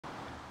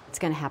It's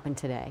going to happen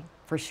today,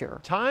 for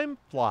sure. Time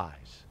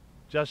flies,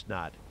 just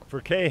not for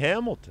Kay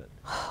Hamilton.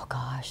 Oh,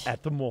 gosh.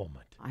 At the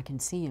moment. I can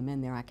see him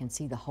in there. I can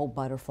see the whole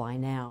butterfly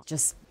now.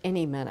 Just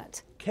any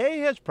minute. Kay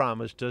has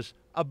promised us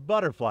a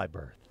butterfly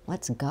birth.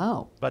 Let's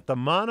go. But the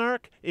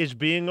Monarch is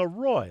being a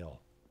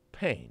royal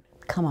pain.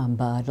 Come on,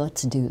 bud.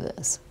 Let's do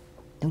this.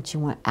 Don't you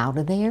want out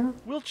of there?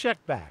 We'll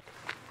check back.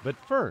 But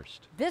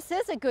first, This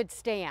is a good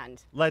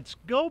stand. let's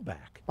go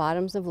back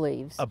Bottoms of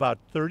leaves. about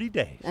 30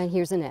 days. And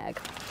here's an egg.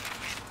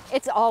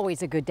 It's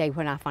always a good day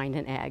when I find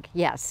an egg.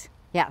 Yes,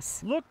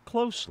 yes. Look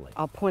closely.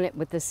 I'll point it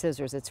with the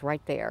scissors. It's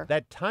right there.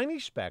 That tiny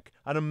speck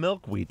on a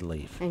milkweed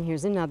leaf And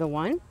here's another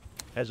one.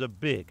 has a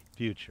big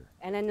future.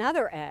 And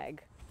another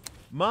egg.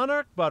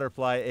 Monarch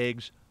butterfly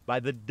eggs by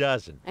the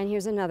dozen, And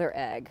here's another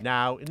egg.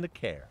 now in the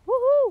care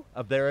Woohoo!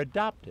 of their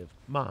adoptive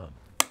mom.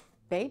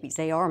 Babies.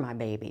 They are my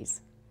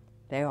babies.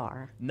 They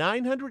are.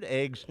 900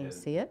 eggs Can you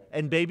see it?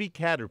 and baby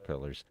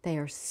caterpillars They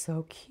are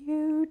so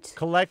cute.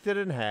 collected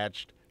and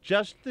hatched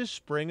just this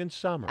spring and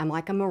summer. I'm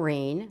like a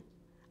Marine.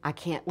 I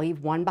can't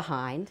leave one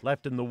behind.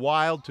 Left in the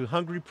wild to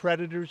hungry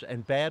predators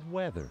and bad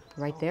weather.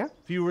 Right there.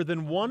 Fewer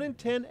than 1 in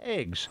 10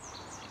 eggs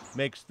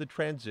makes the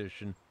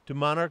transition to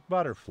monarch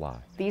butterfly.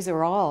 These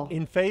are all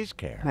In phase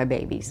care, my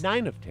babies.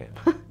 9 of 10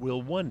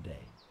 will one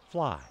day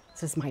fly.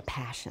 This is my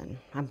passion.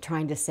 I'm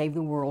trying to save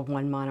the world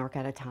one monarch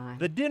at a time.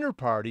 The dinner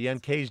party on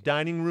Kay's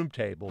dining room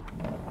table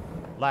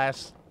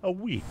lasts a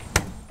week,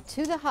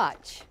 To the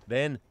hutch.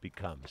 then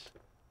becomes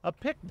a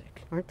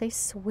picnic. Aren't they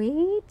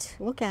sweet?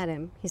 Look at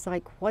him. He's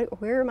like,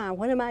 where am I?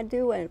 What am I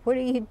doing? What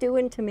are you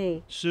doing to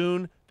me?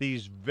 Soon,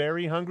 these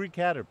very hungry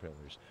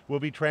caterpillars will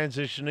be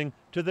transitioning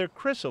to their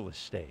chrysalis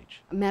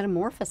stage.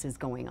 Metamorphosis is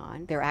going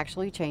on. They're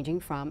actually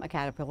changing from a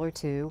caterpillar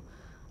to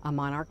a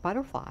monarch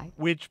butterfly.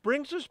 Which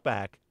brings us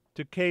back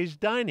to Kay's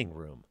dining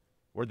room,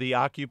 where the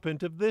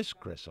occupant of this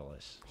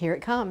chrysalis Here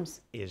it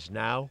comes. is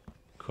now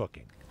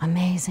cooking.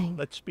 Amazing.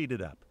 Let's speed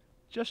it up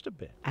just a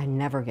bit. I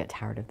never get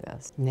tired of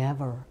this.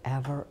 Never,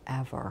 ever,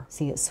 ever.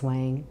 See it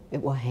swaying?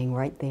 It will hang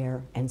right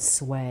there and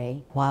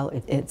sway while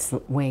its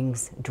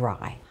wings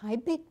dry. Hi,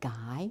 big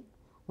guy.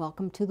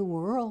 Welcome to the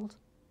world.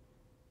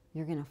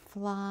 You're gonna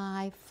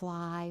fly,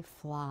 fly,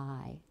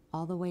 fly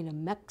all the way to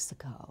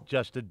Mexico.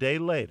 Just a day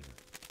later,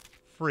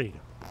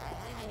 freedom.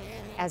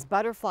 As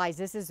butterflies,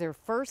 this is their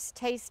first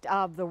taste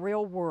of the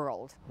real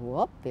world.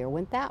 Whoop, there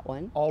went that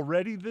one.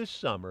 Already this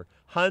summer,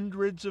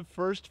 hundreds of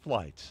first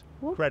flights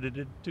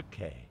credited to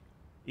Kay,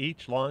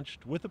 each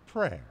launched with a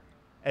prayer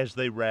as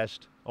they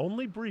rest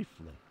only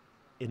briefly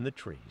in the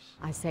trees.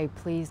 I say,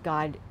 please,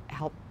 God,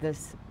 help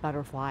this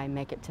butterfly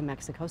make it to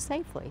Mexico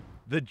safely.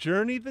 The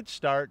journey that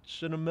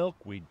starts in a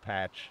milkweed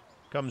patch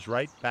comes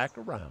right back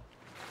around.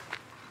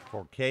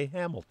 For Kay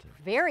Hamilton,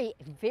 Very,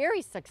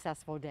 very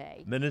successful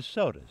day.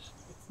 Minnesota's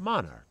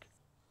monarch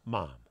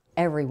mom.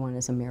 Everyone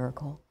is a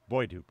miracle.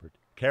 Boyd Hubert,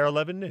 KARE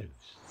 11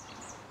 News,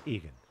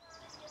 Egan.